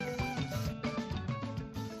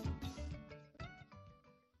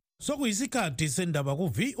Sokuyisikhathi sendaba ku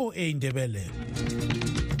VOA Indebele.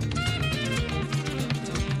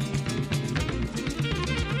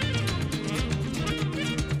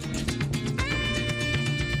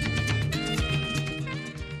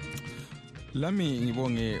 Lami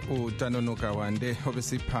ngibonge uTanono Kawande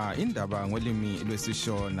obesipha indaba ngolimi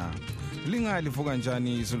lwesishona. Lingalivuka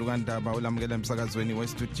njani izulu kaNdaba ulamukela emsakazweni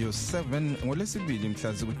weStudio 7 ngolesibili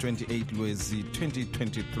mhla ku-28 Lwezi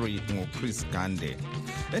 2023 ngoChris Gande.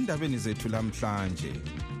 Endabeni zethu namhlanje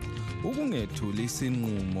ukungethuli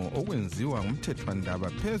isinqumo okwenziwa ngumthethwandaba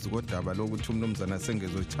phezulu kodaba lokuthi umnumzana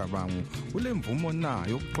Sengezochabangu ulemvumo na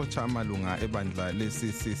yokuxotsha amalunga ebandla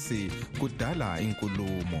leCCC kudala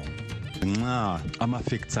inkulumo. Nxa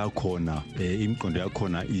ama-facts akhona imiqondo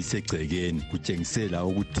yakhona isegcekeni kutshengisela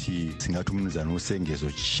ukuthi singathi umnumzana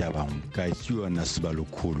uSengezochabangu kayisiyona siba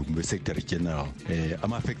lukhulu kumbe secretary general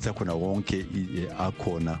ama-facts akhona wonke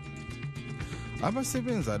akhona.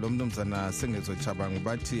 Abasebenza lo mnumzana Sengezochabangu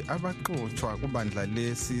bathi abaxoxwa kubandla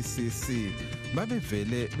leCCC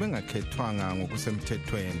babevele bengakhethwanga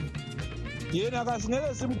ngokusemthethweni. Yena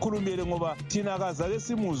kasingeke simkhulumele ngoba thina kazake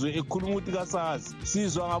simuzwe ekhuluma ukuthi kasazi.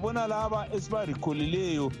 Sizwa ngabona laba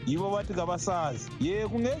esibarikolileyo yibo bathi kabasazi.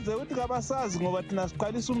 Kungenzeka ukuthi kabasazi ngoba thina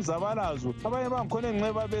siqalisa umzabalazo. Abanye bangikhona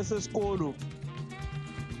enqeba besesikolo.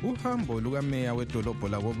 Uhambo lukameya wedolobho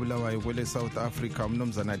lakoBulawayo kwele South Africa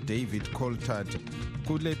umnumzana David Coltart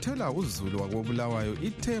kulethela uzulu wakoBulawayo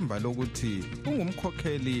ithemba lokuthi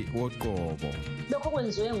ungumkhokheli woqobo. Lokho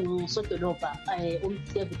kwenziwe ngusodolobha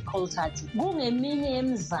uDavid Coltart kungeminye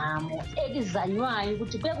yemizamo ekuzanywayo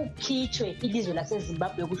ukuthi bekukhitshwe ilizwe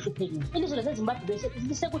laseZimbabwe kuhluphekile. Ilizwe laseZimbabwe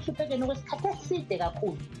lisekuhluphekeni okwesikhathi eside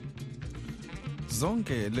kakhulu.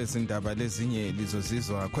 Zonke lezi ndaba lezinye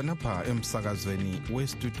lizozizwa khonapha emsakazweni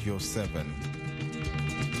weStudio 7.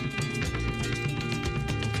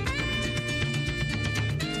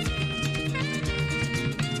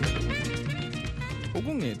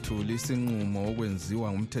 Ukungethuli isinqumo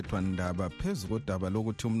okwenziwa ngumthethwandaba phezulu kodaba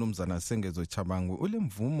lokuthi umnumzana Sengezochabangu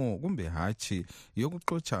ulemvumo kumbe hachi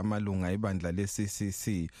yokuxotsha amalunga ebandla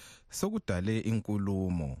leCCC sokudale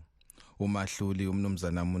inkulumo. Umahluli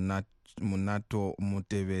umnumzana Munato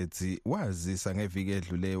Mutebetsi wazisa ngeviki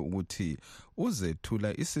edluleyo ukuthi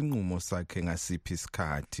uzethula isinqumo sakhe ngasiphi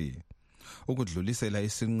isikhathi. Ukudlulisela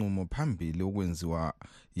isinqumo phambili okwenziwa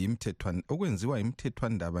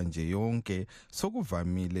imthethwandaba nje yonke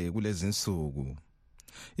sokuvamile kulezi insuku.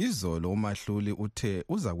 Izolo umahluli uthe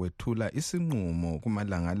uza kwethula isinqumo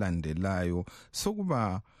kumalanga alandelayo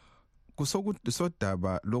sokuba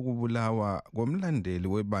kusodaba lokubulawa komlandeli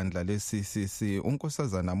webandla leCCC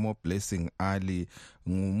unkosazana Mo Blessing Ali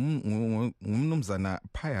ngumnumzana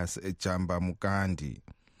Pius Ejamba Mukandi.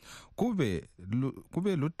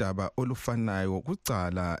 Kube ludaba olufanayo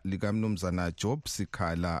kucala likamnumzana Job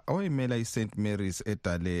Sikhala owayemela iSt Mary's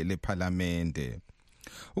edale leParlamente.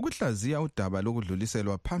 Ukuhlaziya udaba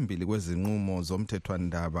lokudluliselwa phambili kwezinqumo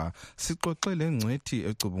zomthethwandaba sixoxele ngcwethi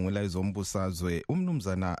ecubungula izombusazwe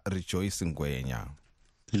umnumzana Rejoice Ngwenya.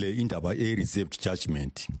 Le indaba reserved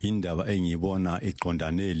judgment indaba engiyibona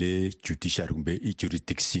eqondane le judiciary kumbe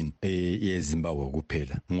jurisdiction yeZimbabwe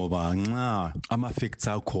kuphela ngoba nxa ama-facts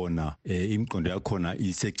akhona imiqondo yakhona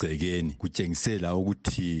isegcekeni kutshengisela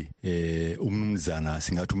ukuthi umnumzana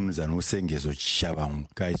singathi umnumzana uSengezochabangu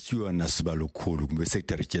kayisiyona siba lukhulu kumbe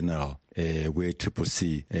secretary general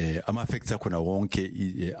kwe-CCC ama-facts akhona wonke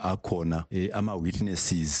akhona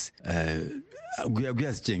ama-witnesses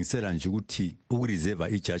kuyasitshengisela nje ukuthi ukureserve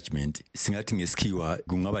i-judgment singathi ngesikhiwa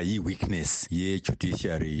kungaba yi-weakness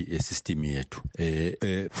ye-judiciary system yethu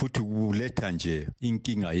futhi kuletha nje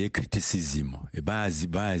inkinga ye-criticism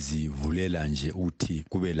bayazivulela nje ukuthi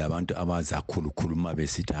kube labantu abazakhulukhuluma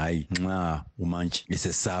besithi hayi nxa umantshi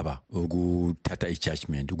esesaba ukuthatha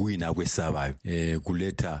i-judgment kuyina kwesabayo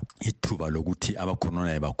kuletha ithuba lokuthi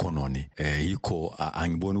abakhonona bakhonone yikho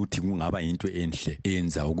angibona ukuthi kungaba yinto enhle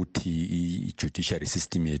enza ukuthi judiciary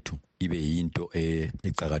system yethu ibe yinto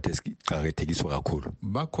eqhakathekiswa kakhulu.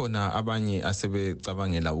 Bakhona abanye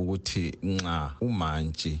asebecabangela ukuthi nxa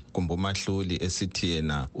umantshi kumbe umahluli esithi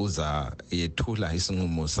yena uza yethula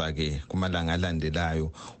isinqumo sakhe kumalanga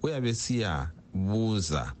alandelayo uyabe siya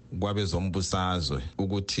buza kwabezombusazwe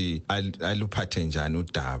ukuthi aluphathe njani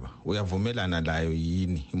udaba. Uyavumelana layo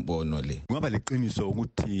yini imbono le? Kungaba leqiniso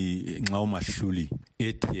ukuthi nxa umahluli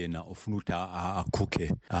ethi yena ufuna ukuthi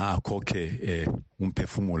akhokhe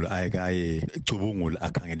umphefumulo ayekaye ecubungula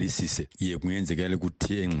akhangelisise kungenzekela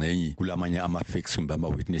ukuthi engxenye kulamanye ama-facts kumbe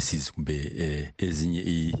ama-witnesses kumbe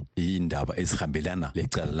ezinye indaba ezihambelana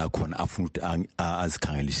lecala lakhona afuna ukuthi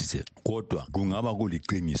azikhangelisise kodwa kungaba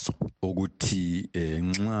kuliqiniso ukuthi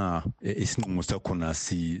nxa isinqumo sakhona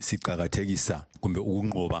siqhakathekisa kumbe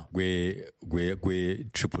ukunqoba kwe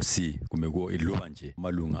triple C kumbe iloba nje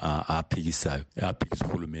amalunga aphikisayo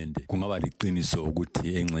uhulumende kungaba liqiniso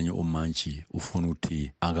ukuthi engxenye umantshi ufuna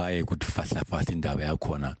ukuthi akaye ukuthi fahla indaba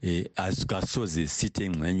yakhona asikasoze sithi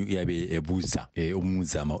engxenye uyabe ebuza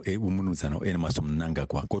umunuzana enemasomnanga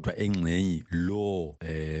kwa kodwa engxenye lo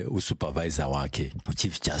usupervisor wakhe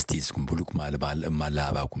chief justice kumbe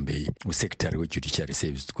malaba kumbe uSecretary we-Judiciary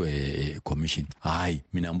Service Commission hayi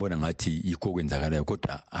mina ngibona ngathi yikho kwenzakalayo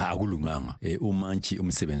kodwa akulunganga umantshi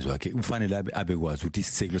umsebenzi wakhe ufanele abekwazi ukuthi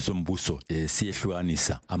isisekelo sombuso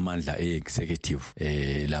siyehlukanisa amandla e-executive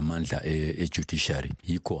lamandla e-judiciary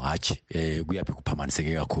yikho hatshi kuyabe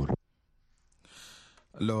kuphamaniseke kakhulu.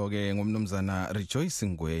 Lo-ke ngumnumzana Rejoice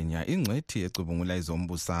Ngwenya ingcwethi ecubungula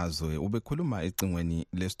izombusazwe ubekhuluma ecingweni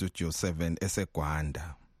le-Studio 7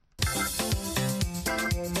 eseGwanda.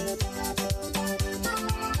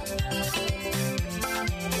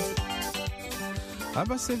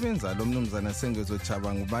 Abasebenza lo mnumzana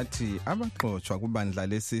Sengezochabangu bathi abaxoxwa kubandla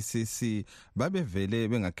le-CCC babevele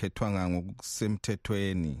bengakhethwanga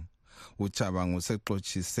ngokusemthethweni. Uchabangu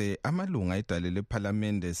usexoxise amalunga edale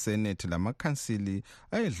leParliament, Senate lamakhansili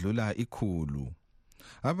ayedlula 100.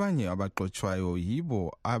 Abanye abaxoxwayo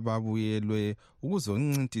yibo ababuyelwe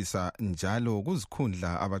ukuzoncintisa njalo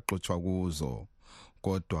kuzikhundla abaxoxwa kuzo.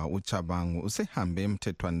 Kodwa uChabangu usehambe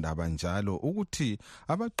emthethwandaba njalo ukuthi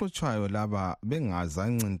abaxoxwayo laba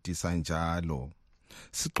bengazancintisa njalo.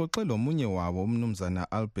 Sixoxe lomunye wabo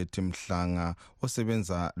umnumzana Albert Mhlanga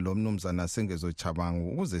osebenza lo mnumzana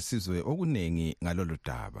Sengezochabangu ukuze sizwe okunengi ngalolu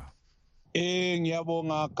daba.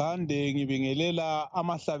 Ngiyabonga Gande, ngibingelela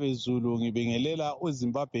amahlabezulu, ngibingelela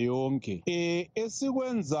uZimbabwe yonke.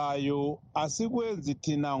 Esikwenzayo asikwenzi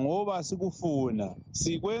thina ngoba sikufuna,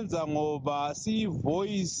 sikwenza ngoba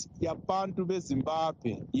siyivoice yabantu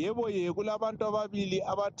beZimbabwe. Yebo kulabantu ababili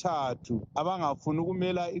abathathu abangafuni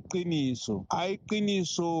ukumela iqiniso.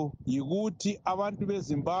 Iqiniso yikuthi abantu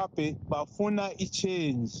beZimbabwe bafuna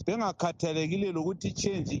ichange, bengakhathalekile lokuthi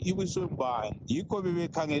ichange ibuswe mbani. Yikho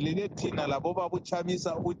bebekhangelele thina labo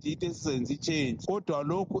babuchamisa ukuthi ite sizenze ichange, kodwa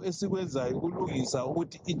lokhu esikwenzayo kulungisa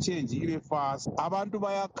ukuthi ichange ibe fast. Abantu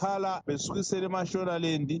bayakhala besukisela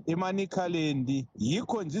eMashonaland, eManicaland,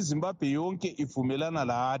 yikho nje iZimbabwe yonke ivumelana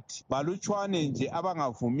lathi. Balutshwane nje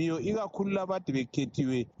abangavumiyo, ikakhulu labade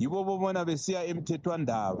bekhethiwe yibo bobona besiya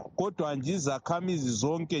emthethwandaba. Kodwa nje izakhamizi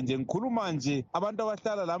zonke nje ngikhuluma nje abantu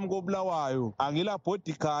abahlala lami koBulawayo, angila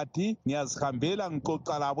bodyguard, ngiyazihambela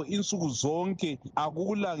ngixoxa labo insuku zonke,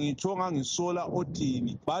 akukula ngitsho ngisola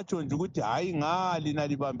othini. Batsho nje ukuthi hayi ngalina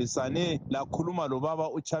libambisane lakhuluma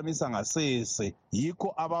lobaba uchamisa ngasese,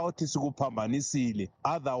 yikho abathi sikuphambanisile,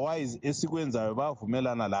 otherwise esikwenzayo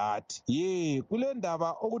bavumelana lathi. Kule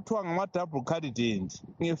ndaba okuthiwa ngama-double candidate,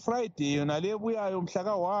 ngeFriday yona lebuyayo mhla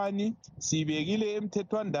ka-1 sibekile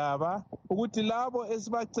emthethwandaba ukuthi labo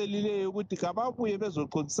esibacelileyo ukuthi kababuye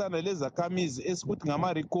bezoxoxisana lezakhamizi esikuthi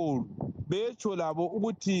ngama-recall, betsho labo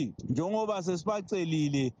ukuthi njengoba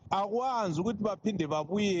sesibacelile akwazi ukuthi baphinde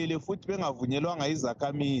babuyele futhi bengavunyelwanga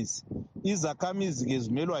izakhamizi. Izakhamizi ke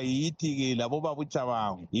zimelwa yithi ke labo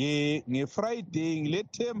babuChabangu. NgeFriday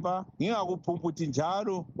ngilethemba ngingakuphumphuthi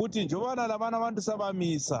njalo ukuthi njobana labana abantu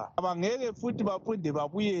sabamisa abangeke futhi baphinde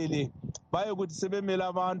babuyele baye ukuthi sebemela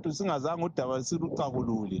abantu singazange udaba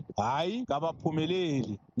silucakulule. Hayi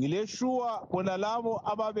kabaphumeleli. Ngileshuwa bona labo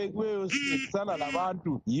ababekiweyo sisala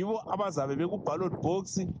labantu yibo abazabe beku-ballot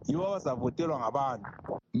box, yibo abazavotelwa ngabantu.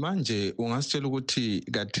 Manje ungasitshela ukuthi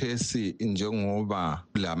kathesi njengoba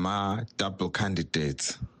lama double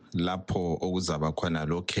candidates lapho okuzaba khona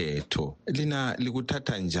lokhetho, lina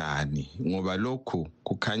likuthatha njani? Ngoba lokhu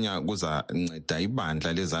kukhanya kuzanceda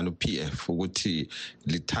ibandla leZANU-PF ukuthi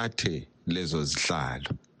lithathe lezo zihlalo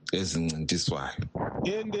ezincintiswayo.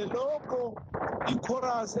 Ende lokho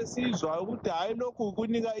ichorus esizwayo ukuthi hayi lokhu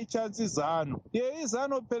kunika ichance iZANU.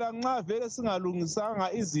 iZANU phela nxa vele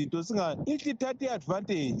singalungisanga izinto ithi thatha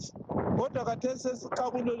iadvantage. Kodwa khathesi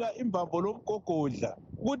sesiqabulela imbambo lomgogodla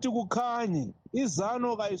ukuthi kukhanye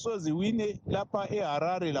iZANU kayisoze wine lapha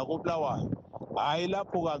eHarare lakoBulawayo. Hayi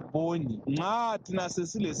lapho kakuboni. Nxa thina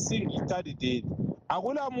sesile single candidate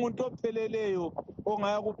akula muntu opheleleyo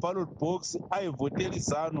ongaya ku-ballot box ayevotela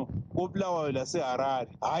iZANU koBulawayo laseHarare.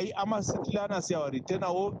 Hayi amasithi lana siyawarithena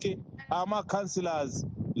wonke, ama-councillors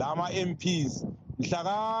lama-MPs. Mhla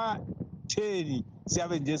ka-10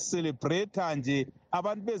 siyabe nje celebrate nje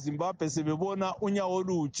abantu beZimbabwe sebebona unyawo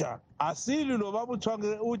olutsha. Asili lo baba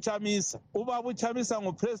uChamisa, ubaba uChamisa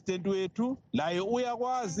ngupresident wethu, laye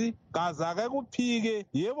uyakwazi, kazake kuphike.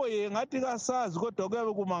 Yebo ngathi kasazi kodwa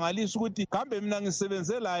kuyabe kumangalisa ukuthi kambe mina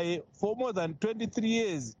ngisebenze laye for more than 23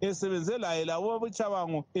 years, esebenze laye labo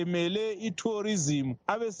babuchabango emele itourism,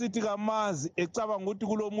 abesithi kamazi ecabanga ukuthi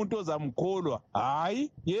kulomuntu ozamkholwa.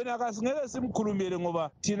 Hayi, yena kasingeke simkhulumele ngoba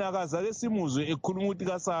thina kazake simuzwe ekhuluma ukuthi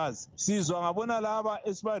kasazi. Sizwa ngabona laba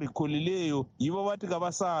esibarikolileyo yibo bathi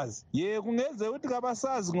kabasazi. Kungeze ukuthi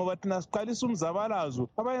kabasazi ngoba thina siqalisa umzabalazo,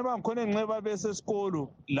 abanye bangikhona enxeba besesikolo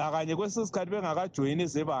la kanye kwesesikhathi bengakajoyini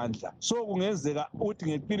ezebandla. So kungenzeka ukuthi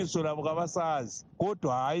ngeqiniso labo kabasazi,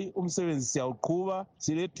 kodwa hayi umsebenzi siyawuqhuba,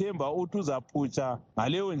 silethemba ukuthi uzaphutsha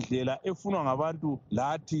ngaleyo ndlela efunwa ngabantu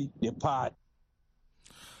lathi lephathi.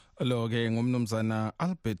 Lo-ke ngumnumzana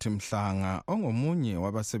Albert Mhlanga ongomunye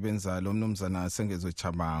wabasebenza lo mnumzana Sengezwe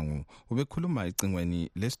Chabangu, ubekhuluma ecingweni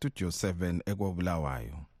leStudio 7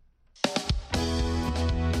 eKobulawayo.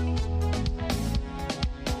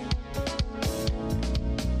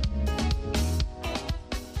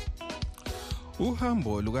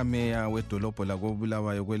 Uhambo lukameya wedolobho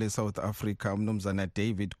lakoBulawayo kwele South Africa umnumzana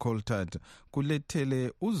David Coulthard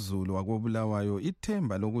kulethele uZulu wakoBulawayo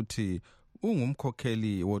ithemba lokuthi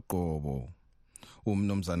ungumkhokheli woqobo.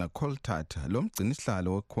 Umnumzana Coulthard lo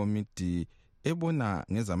mgcinisihlalo wekomiti ebona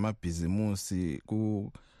ngezamabhizimusi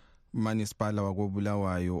ku Municipal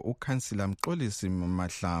wakoBulawayo uKhansila Mxolisi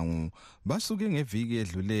Mahlangu basuke ngeviki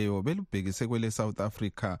edluleyo belubhekise kwele South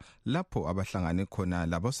Africa lapho abahlangane khona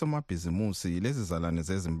labosomabhizimusi lezizalwane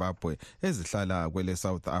zeZimbabwe ezihlala kwele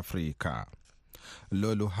South Africa.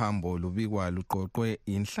 Lolu hambo lubikwa luqoqwe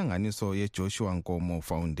inhlanganiso yeJoshua Nkomo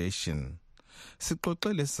Foundation.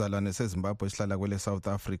 Sixoxele sizalwane seZimbabwe esihlala kwele South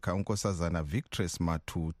Africa unkosazana Victress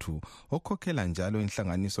Matutu okhokhela njalo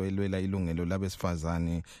inhlanganiso elwela ilungelo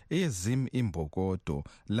labesifazane eyezim imbokodo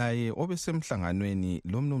laye obesemhlanganweni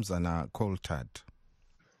lomnumzana Coulthard.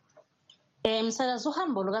 Msakazi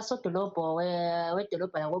uhambo lukaSodolobho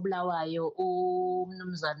wedolobha lakoBulawayo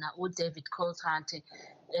umnumzana uDavid Coulthard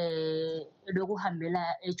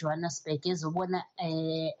lokuhambela eJohannesburg ezobona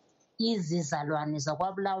izizalwane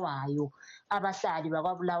zakwaBulawayo, abahlali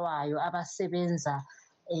bakwaBulawayo abasebenza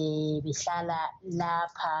behlala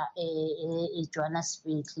lapha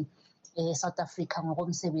eJohannesburg South Africa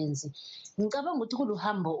ngokomsebenzi. Ngicabanga ukuthi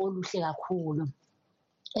kuluhambo oluhle kakhulu.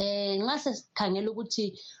 Nxa sesikhangela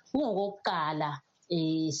ukuthi kungokuqala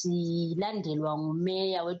silandelwa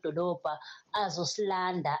ngumeya wedolobha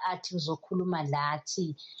azosilanda athi uzokhuluma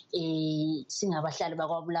lathi singabahlali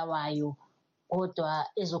bakwaBulawayo, kodwa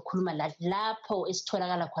ezokhuluma lapho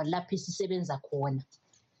esitholakala khona lapho sisebenza khona.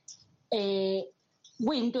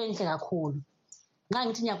 Kuyinto enhle kakhulu. Nxa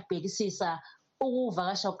ngithi ngiyakubhekisisa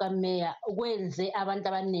ukuvakasha kukameya kwenze abantu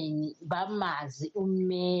abaningi bamazi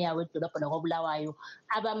umeya wedolobha lakoBulawayo,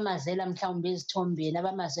 abamazela mhlawumbe ezithombeni,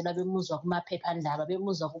 abamazela bemuzwa kumaphephandaba,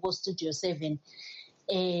 bemuzwa kubo Studio 7,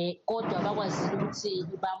 kodwa bakwazile ukuthi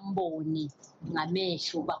bambone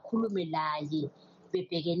ngamehlo, bakhulume laye,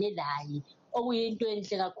 bebhekene laye, okuyinto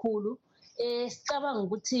enhle kakhulu. Sicabanga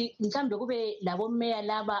ukuthi mhlawumbe kube labo meya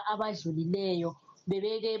laba abadlulileyo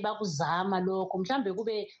bebeke bakuzama lokho, mhlawumbe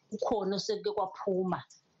kube ukhona oseke kwaphuma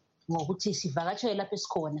ngokuthi sivakatshele lapho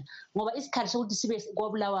esikhona, ngoba isikhathi sokuthi sibe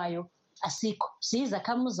koBulawayo asikho.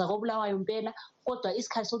 Siyizakhamuzi zakoBulawayo impela, kodwa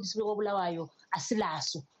isikhathi sokuthi sibe koBulawayo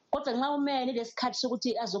asilaso. Kodwa nxa umeya lesikhathi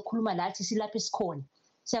sokuthi azokhuluma lathi silapho esikhona,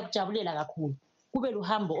 siyakujabulela kakhulu. Kube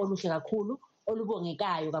luhambo oluhle kakhulu,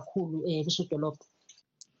 olubongekayo kakhulu kusodolobha.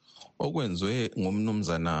 Okwenziwe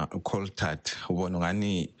ngumnumzana Coulthard ubona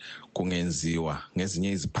ngani kungenziwa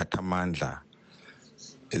ngezinye iziphathamandla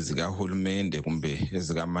ezikahulumende kumbe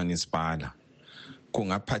ezikamunicipal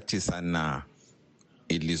kungaphathisana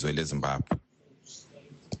ilizwe leZimbabwe?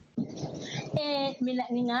 Mina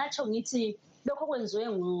ngingatsho ngithi lokho kwenziwe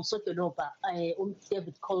ngusodolobha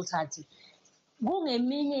uDavid Coulthard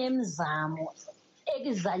kungeminye yemizamo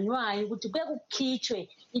ekuzanywayo ukuthi kukhitshwe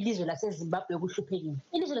ilizwe laseZimbabwe kuhluphekile.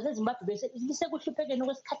 Ilizwe laseZimbabwe lisekuhluphekeni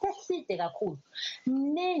okwesikhathi eside kakhulu.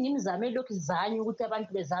 Mningi imizamo elokhu izanywa ukuthi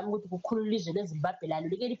abantu bezame ukuthi kukhulu ilizwe leZimbabwe lalo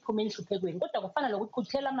like liphume enhluphekweni, kodwa kufana lokuthi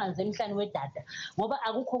kuthela amanzi emhlane wedada ngoba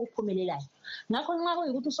akukho okuphumelelayo. Ngakho nxa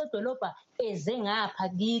kuyikuthi usodolobha eze ngapha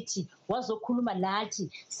kithi wazokhuluma lathi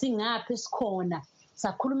singaphi esikhona,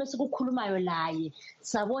 sakhuluma esikukhulumayo laye,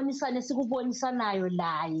 sabonisana esikubonisanayo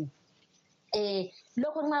laye,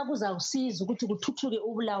 lokho nxa kuzawusiza ukuthi kuthuthuke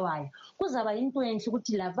uBulawayo, kuzaba into enhle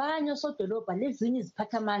ukuthi labanye osodolobha lezinye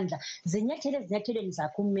iziphathamandla zinyathele ezinyatheleni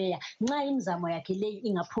zakhe umeya nxa imizamo yakhe leyo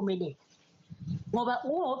ingaphumelela. ngoba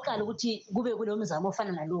uwoqala ukuthi kube kulo mzamo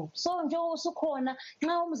ofana nalowo. So nje usukhona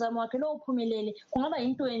nxa umzamo wakhe lo uphumelele kungaba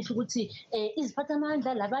into enhle ukuthi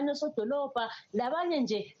iziphathamandla labanye osodolobha labanye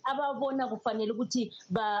nje ababona kufanele ukuthi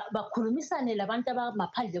bakhulumisane labantu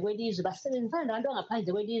abangaphandle kwelizwe basebenzisane labantu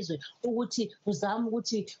abangaphandle kwelizwe ukuthi uzama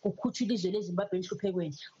ukuthi kukhutshwe ilizwe leZimbabwe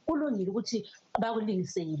enhluphekweni. Kulungile ukuthi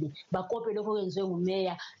bakulingisele bakope lokho kwenziwe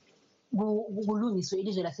ngumeya kulungiswe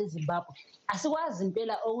ilizwe laseZimbabwe. Asikwazi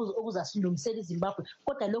impela okuzasilungisela iZimbabwe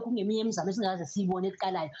kodwa lokhu kungeminye imizamo esingaze siyibone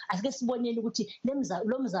eqalayo. Asike sibonele ukuthi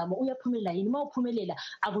lo mzamo uyaphumelela yini. Uma uphumelela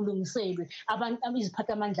akulungiselwe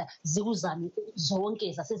iziphathamandla zikuzame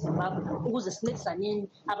zonke zaseZimbabwe ukuze sincedisaneni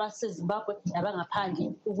abaseZimbabwe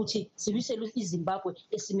nabangaphandle ukuthi sibuyisele iZimbabwe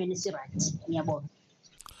esimeni esiright. Ngiyabonga.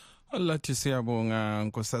 Lathi siyabonga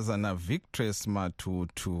Nkosazana Victress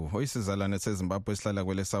Matutu oyisizalwane seZimbabwe esihlala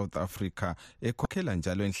kwele South Africa ekhokhela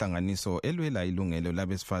njalo inhlanganiso elwela ilungelo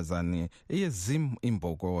labesifazane eyezim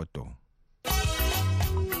imbokodo.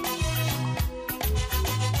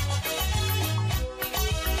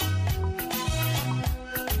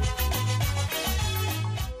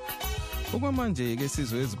 Okwamanje ke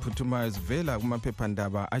sizwe eziphuthumayo zivela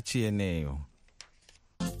kumaphephandaba achiyeneyo.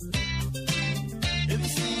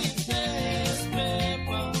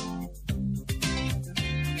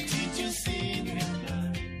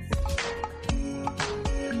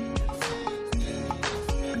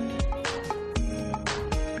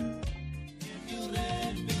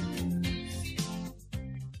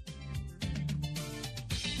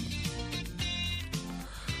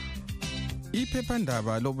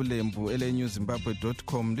 Iphephandaba lobulembu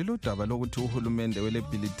ele-newzimbabwe.com lilodaba lokuthi uhulumende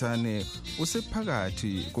welebhilitane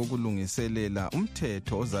usephakathi kokulungiselela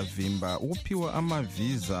umthetho ozavimba ukuphiwa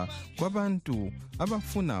amavisa kwabantu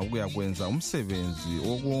abafuna ukuyakwenza umsebenzi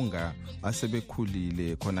wokonga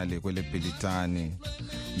asebekhulile khonale kwelebhilitane.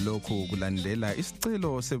 Lokhu kulandela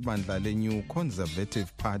isicelo sebandla le-New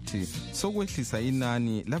Conservative Party sokwehlisa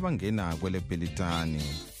inani labangena kwelebhilitane.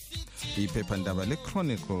 Iphephandaba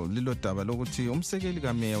le-Chronicle lilodaba lokuthi umsekeli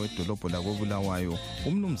kameya wedolobho lakoBulawayo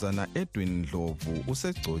umnumzana Edwin Ndlovu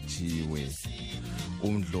usegcotshiwe.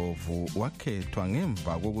 uNdlovu wakhethwa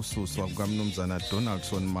ngemva kokususwa kukamnumzana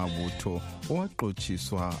Donaldson Mabutho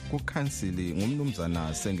owaqotshiswa kukhansili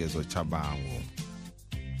ngumnumzana Sengezo Chabango.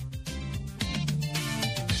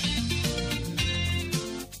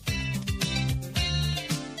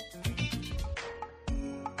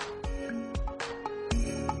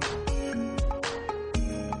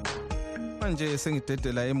 Manje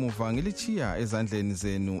sengidedela emuva ngilichiya ezandleni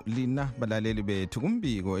zenu lina balaleli bethu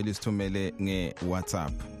kumbiko elisithumele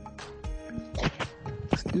ngeWhatsApp.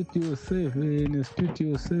 Studio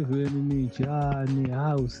 7 nijani?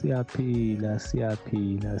 Hawu siyaphila.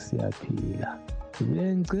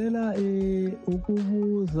 Bengicela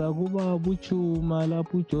ukubuza kuba buchuma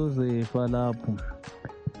lapho uJosepha lapho.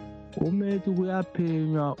 Umethu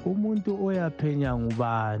kuyaphenywa umuntu oyaphenya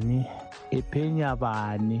ngubani? Ephenya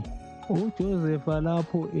bani? uJosepha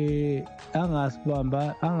lapho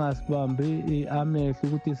angasibambe amehlo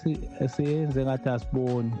ukuthi siyenze ngathi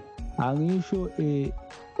asiboni. Angisho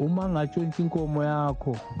uma ngatshontsha inkomo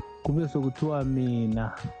yakho kube sokuthiwa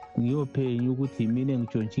mina ngiyophenya ukuthi mina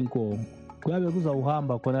ngitshontsha inkomo, kuyabe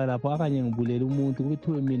kuzawuhamba khona lapho akanye ngibulela umuntu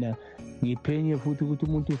kuthiwe mina ngiphenye futhi ukuthi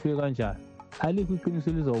umuntu ufike kanjani. Alikho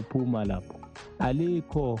iqiniso lizawuphuma lapho,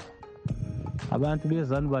 alikho. Abantu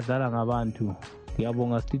bezani badlala ngabantu.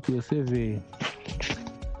 Ngiyabonga Studio 7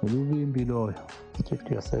 ulubimbi loyo.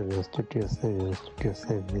 Studio 7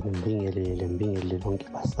 mbingelele lonke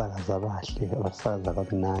basakaza abahle abasakaza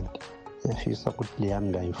kamnandi. Ngiyafisa ukuthi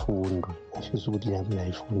leyami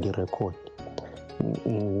layifundwe irekhodi.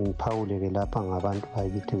 Ngiphawule-ke lapha ngabantu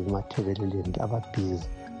bakithi bemathebeleleni ababhizi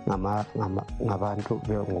ngabantu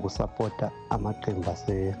ngokusapota amaqembu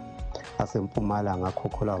asempumalanga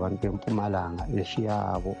akhokhola abantu bempumalanga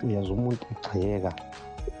beshiyabo. Uyazi umuntu egxeka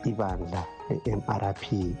ibandla MRP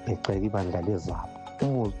egxeka ibandla lezabo,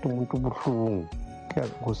 umuntu ubuhlungu.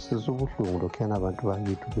 Kusiza ubuhlungu lokhuyana abantu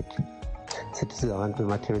bakithi ukuthi sithi sizabantu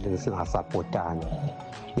bemathebeleni singasapotani.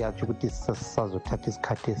 Yatsho ukuthi sisazothatha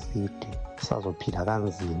isikhathi eside, sisazophila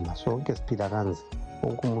kanzima, sonke siphila kanzima.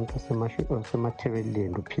 Wonke umuntu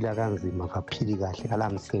osemathebeleni uphila kanzima, akaphili kahle,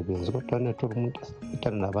 kalamsebenzi. Kodwa nathola umuntu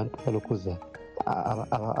esapotana nabantu balokhuza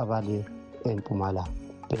abale empumalanga.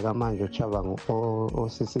 Bheka manje uChabango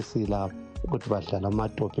OCCC lapho ukuthi badlala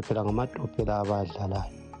amatophe, phela ngamatophe la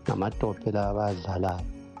abadlalayo, ngamatophe la abadlalayo.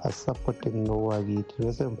 Asisapoteni nowakithi.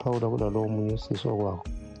 Bese ngiphawula kulalowo munye usisi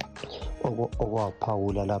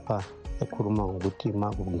okwaphawula lapha ekhuluma ngokuthi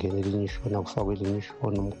ma kungenela elinye ishona kufakwe elinye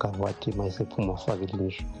ishona, umgaba wathi ma esephuma ufake elinye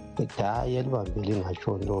ishona. Hayi elibambele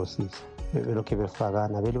ingatshoni lowo sisi. belokhe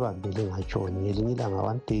befakana belibambele ngatshoni ngelinye ilanga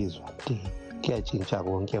one day is one day kuyatshintsha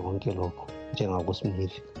konke lokho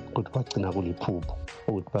njengakuSmith ukuthi bagcina kuliphupho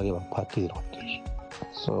ukuthi bake baphathe i-rotation.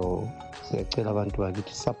 So siyacela abantu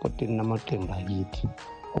bakithi supporteni namaqembu akithi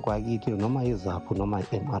okwakithi noma izaphu noma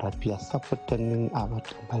i-MRP asupporteni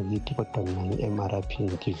amaqembu akithi kodwa mina i-MRP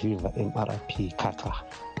ngiviva MRP khakha.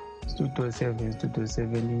 Studio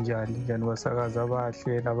 7 njani basakaza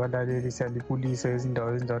abahle nabalaleli siyalibulisa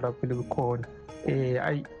izindawo lapho likhona.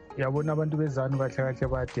 Yabona abantu bezanu kahle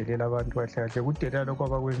bayadelela abantu kahle kudelela lokho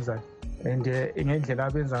abakwenzayo and ngendlela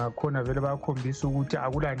abenza ngakhona vele bayakhombisa ukuthi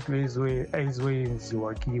akulanto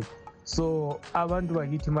ezizoyenziwa kibo. So abantu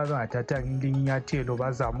bakithi uma bengathathanga inyathelo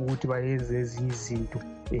bazama ukuthi bayenze ezinye izinto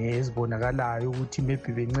ezibonakalayo ukuthi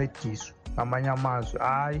maybe bencediswe ngamanye amazwe.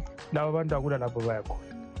 Hayi laba abantu akula lapho bayakhona,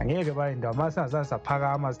 angeke bayenda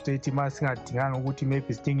masingasaphakama state masingadinganga ukuthi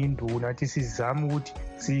maybe sidinga induna athi sizame ukuthi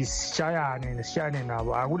sishayane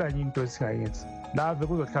nabo. Akulanye into esingayenza lave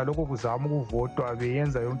kuzohlala lokho kuzama ukuvotwa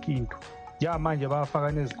beyenza yonke into. Manje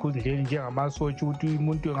bayafaka nezikhundleni njengamasotsha ukuthi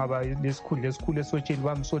umuntu engaba lesikhundla esikhulu esotsheni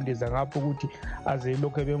bamsondeza ngapho ukuthi aze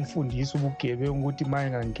lokho bemfundisa ubugebengu ukuthi maye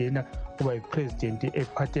ngangena kuba yipresident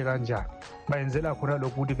ephathe kanjani. Bayenzela khona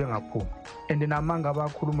lokho ukuthi bengaphumi. And namanga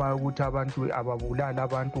abakhulumayo ukuthi abantu ababulala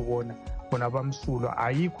abantu bona bamsulwa,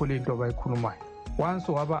 ayikho lento abayikhulumayo. Once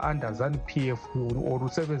waba under ZANU-PF or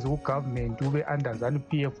usebenza ku-government ube under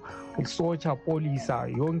ZANU-PF, isotsha polisa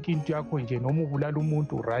yonke into yakho nje noma ubulala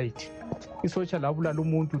umuntu right. Isotsha labulala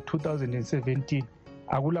umuntu 2017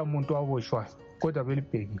 akula muntu waboshwayo kodwa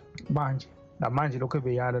belibhekile namanje lokho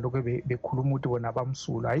beyala lokho bekhuluma ukuthi bona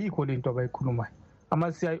bamsula, ayikho lento abayikhulumayo.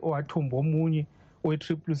 Ama-CIO athumba omunye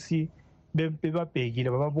we-CCC bebabhekile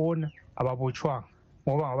bababona ababotshwanga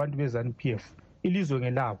ngoba ngabantu be-ZANU-PF, ilizwe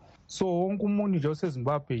ngelabo. So wonke umuntu nje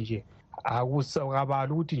oseZimbabwe nje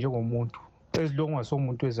akusakabala ukuthi njengomuntu ezilongo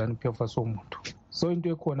asomuntu we-ZANU-PF asomuntu. So into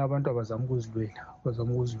ekhona abantu abazama ukuzilwela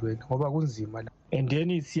ngoba kunzima la, and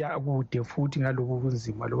then siyakude futhi ngaloku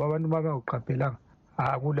kunzima loba abantu bangaqaphelanga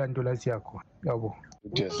akulanto la siyakhona. Yabo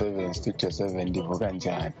Studio 7 ndivuka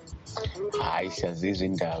njani? Hayi siyazizwa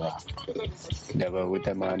indaba ukuthi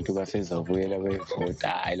abantu basezabuyela bevota.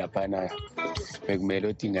 Hayi laphana bekumele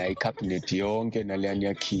ukuthi ngayi-cabinet yonke naleyani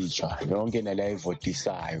yakhitshwa yonke naleya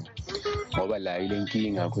ivotisayo ngoba la ile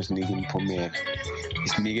nkinga kusinika imiphumela,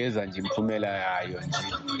 isinikeza nje imiphumela yayo nje.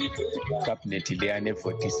 Cabinet leyani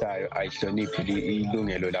evotisayo ayihloniphi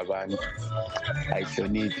ilungelo labantu,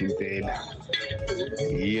 ayihloniphi impela,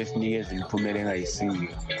 yiyo esinikeza imiphumela engayisiyo.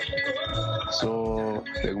 So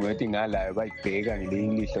bekumele ukuthi ngalayo bayibheka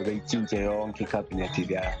ngelinye ilihlo beyitshintshe yonke icabinet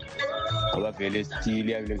leya ngoba vele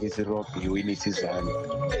stili yabeleke isirobhi iwini isizana.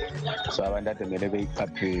 So abantu ade kumele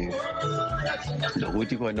beyiqaphele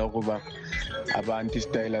nokuthi khona ukuba abantu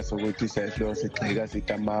isitayela sokuthi sehlo sigxeka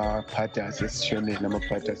sithi amaphathi asesishoneni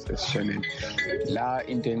la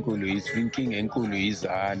into enkulu inkinga enkulu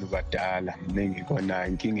yizanu badala. Mina ngikona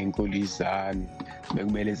inkinga enkulu yizanu,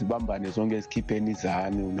 bekumele sibambane zonke sikhipheni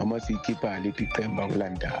izanu noma siyikhipha liphi iqembu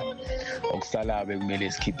akulandaba. Okusala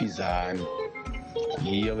bekumele sikhiphe izanu,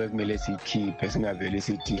 yiyo bekumele siyikhiphe, singavele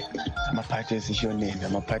sithi amaphathi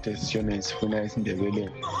esishoneni sifuna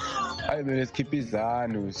isiNdebeleni. Hayi kumele sikhiphe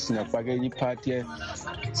izanu, singafaka enye iphathi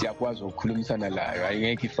siyakwazi ukukhulumisana layo.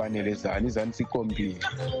 Ayingekho ifanele izanu sikombile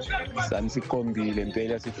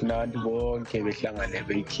impela. Sifuna abantu bonke behlangane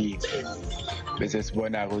beyikhiphe bese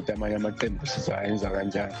sibona-ke ukuthi amanye amaqembu sizayenza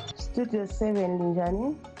kanjani. Studio 7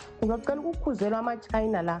 njani? Ngicela ukukhuzela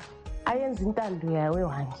ama-China la ayenza intando yayo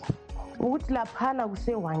ewange ukuthi laphana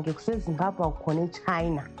kusewange kuseZimbabwe akukhona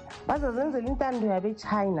eChina, bazazenzela intando yabo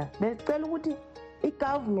eChina. Becela ukuthi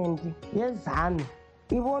i-government yezanu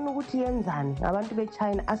ibona ukuthi yenzani ngabantu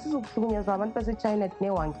beChina. Asizukuhlukunyezwa abantu baseChina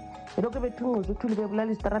thinewange lokho bethunquza uthuli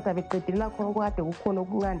bebulala isitarata beqedelela khona okade kukhona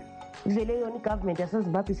okuncane. Ivele yona i-government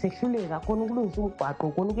yaseZimbabwe isehluleka khona ukulungisa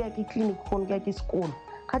umgwaqo, khona ukuyakha iklinikhi, khona ukuyakha isikolo.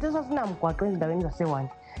 Khathesi asinamgwaqo ezindaweni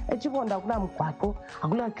zasewange. eChibonda akulamgwaqo,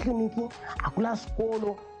 akulakliniki,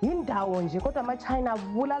 akulasikolo, yindawo nje. Kodwa ama-China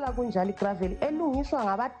abulala kunjalo igravel elungiswa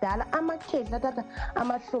ngabadala, amakhehla athatha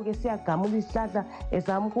amahloka esiyagamula isihlahla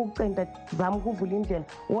ezama ukucenta, zama ukuvula indlela.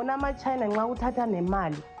 Wona ama-China nxa uthatha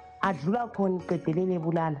nemali adlula khona iqedelele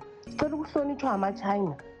ebulala. Sicela ukuhlonitshwa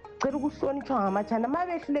ngama-China, cela ukuhlonitshwa ngama-China. Uma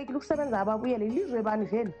behlulekile ukusebenza ababuyele ilizwe bani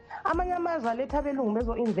vele. Amanye amazwe aletha abelungu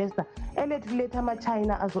bezo-investa, elethu letha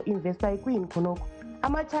ama-China azo-investa. Yikuyini khonokho?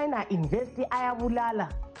 Ama-China a-investi ayabulala.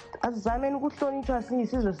 Asizameni ukuhlonitshwa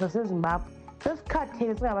siyisizwe saseZimbabwe.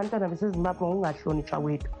 sesikhathele singabantwana besezimbabwe ngokungahlonitshwa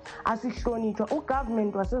kwethu. Asihlonitshwa,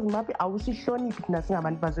 ugovernment wasezimbabwe awusihloniphi thina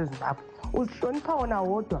singabantu basezimbabwe. Usihlonipha wona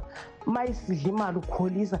wodwa mayisidla imali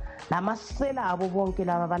ukholisa lamasela abo bonke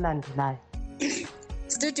laba abalandelayo.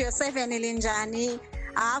 Studio 7 linjani?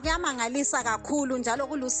 Kuyamangalisa kakhulu njalo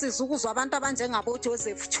kulusizo ukuzwa abantu abanjengabo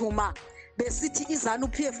Joseph Chuma besithi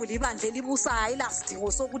iZANU-PF libandla elibusayo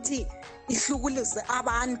ayelasidingo sokuthi ihlukuluze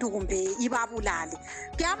abantu kumbe ibabulale.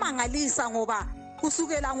 Kuyamangalisa ngoba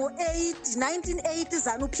kusukela ngo-1980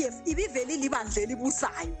 iZANU-PF ibivele libandla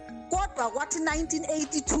elibusayo, kodwa kwathi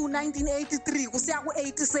 1982 1983 kusiya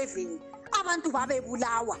ku-87 abantu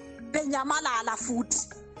babebulawa benyamalala futhi.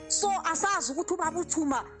 So asazi ukuthi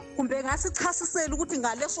ubabuthuma kumbe ngasichasisela ukuthi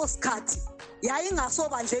ngaleso sikhathi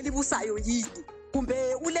yayingasobandla elibusayo yini,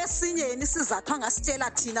 kumbe ulesinye yini sizathu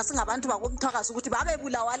angasitshela thina singabantu bakomthwakazi ukuthi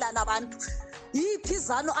babebulawa lana abantu. Yiphi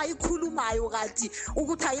iZANU ayikhulumayo kanti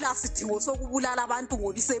ukuthi ayilasidingo sokubulala abantu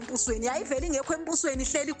ngoba isempusweni? Yayivele ingekho empusweni,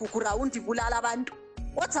 ihleli igugu rawundi ibulala abantu.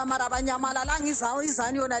 Othamara abanyamalala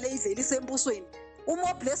iZANU yona le ivele isempusweni.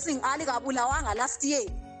 Umo Blessing Ali kabulawanga last year,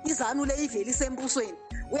 iZANU le ivele isempusweni.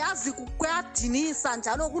 Uyazi kuyadinisa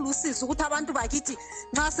njalo kulusizo ukuthi abantu bakithi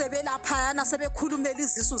nxa sebelaphayana sebekhulumela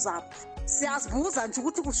izisu zabo siyazibuza nje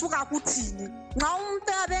ukuthi kusuka kuthini. Nxa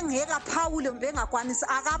umuntu abengeka phawule mbengakwanisi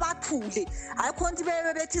akabathule, ayikho into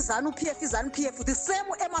bebethi ZANU-PF the same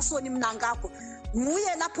Emerson Mnangagwa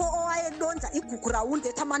nguye lapho owayelonza igugu rawundi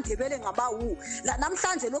ethi amaNdebele ngabawu la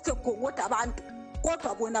namhlanje lokho egongoda abantu,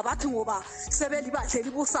 kodwa bona bathi ngoba sebelibandla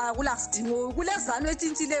elibusayo kulasidingo kuleZANU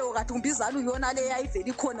etshintshileyo kanti kumbe iZANU yona le yayivele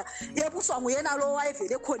ikhona ebuswa nguyena lo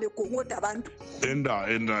wayevele khona egongoda abantu.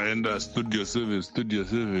 Enda Studio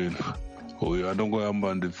 7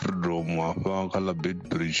 uyanongoyamba ndi Freedom apha khala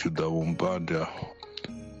Bedbridge udavumpanda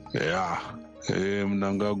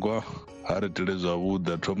Mnangagwa ari tele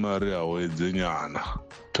zvavuda thoma ari awedze nyana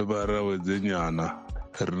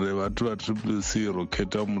re vatu va triple C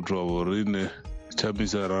roketa muthu wavo rine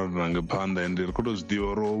chamisa rano rangepanda ende ri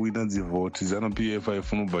kutozvidiva ro wina dzivhoti ZANU-PF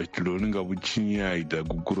aifuna ubva chitiloni nga vuchinyi aita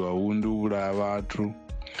gukuru aundi uuraya vatu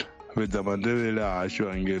vedza mandevele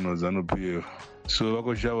hasho angeno ZANU-PF so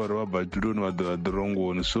vakoshava ri vabva chitiloni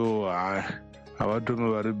vadhirongoni so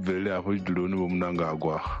havatome vari bvele hapo chitiloni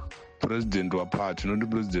voMnangagwa president wapati noti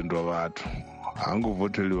president wavatu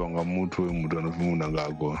hangovhoteliwa nga mutu wemutu anofi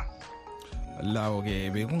Mnangagwa. Lawo ke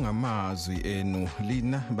bekungamazwi enu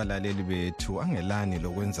lina balaleli bethu angelani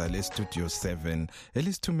lokwenza le Studio 7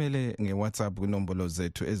 elisithumele ngeWhatsApp kunombolo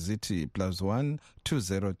zethu ezithi +1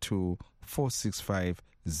 202 465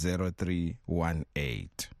 0318.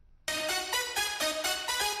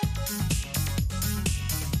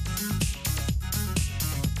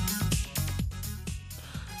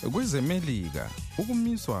 KwezeMelika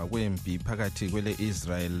ukumiswa kwempi phakathi kwele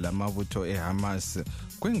Israel lamabutho eHamas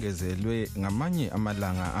kwengezelwe ngamanye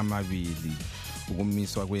amalanga amabili.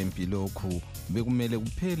 Ukumiswa kwempi lokhu bekumele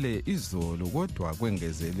kuphele izolo kodwa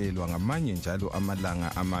kwengezelelwa ngamanye njalo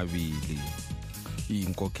amalanga amabili.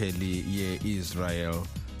 Inkokheli ye-Israel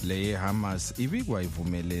leye Hamas ibikwa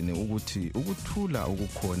ivumelene ukuthi ukuthula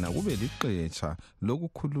ukukhona kube liqhetsha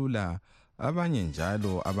lokukhulula abanye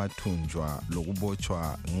njalo abathunjwa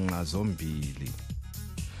lokubotshwa nqa zombili.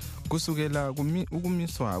 Kusukela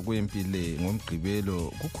ukumiswa kwempi le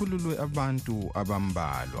ngomgqibelo kukhululwe abantu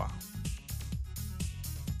abambalwa.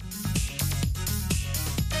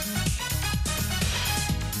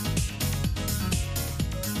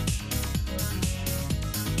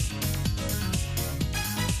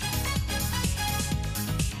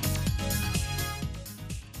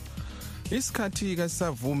 Isikhathi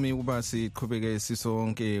kasavumi kuba siqhubeke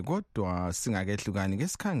sisonke kodwa singakehlukani ke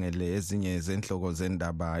sikhangele ezinye zenhloko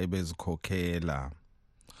zendaba ebezikhokhela.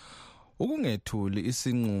 Ukungethuli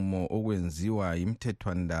isinqumo okwenziwa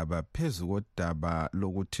imthethwandaba phezulu kodaba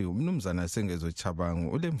lokuthi umnumzana Sengezo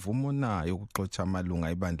Chabangu ulemvumo na yokuxotsha amalunga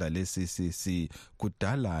ebandla leCCC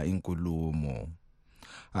kudala inkulumo.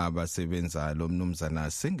 Abasebenza lo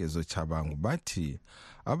mnumzana Sengezo Chabangu bathi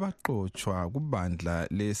abaqotshwa kubandla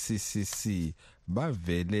leCCC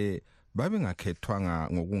bavele babengakhethwanga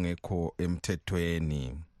ngokungekho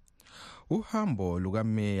emthethweni. Uhambo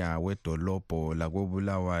lukameya wedolobho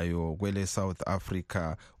lakobulawayo kwele South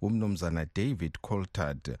Africa umnumzana David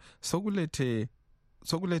Coulthard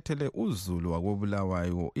sokulethele uzulu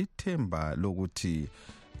wakobulawayo ithemba lokuthi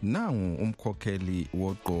nangu umkhokheli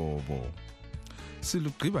woqobo.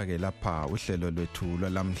 Silugqiba ke lapha uhlelo lwethu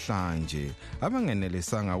lwalamhlanje.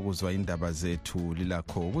 Abangenelisanga ukuzwa indaba zethu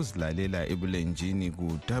lilakho ukuzilalela ebulenjini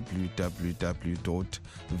ku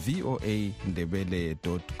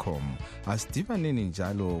www.voandebele.com. Asidibaneni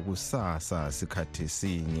njalo kusasa sikhathi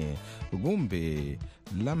sinye kumbe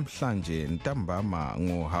lamhlanje ntambama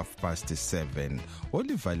ngo7:30.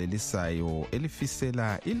 Olivalelisayo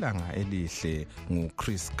elifisela ilanga elihle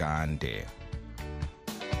nguChris Gande.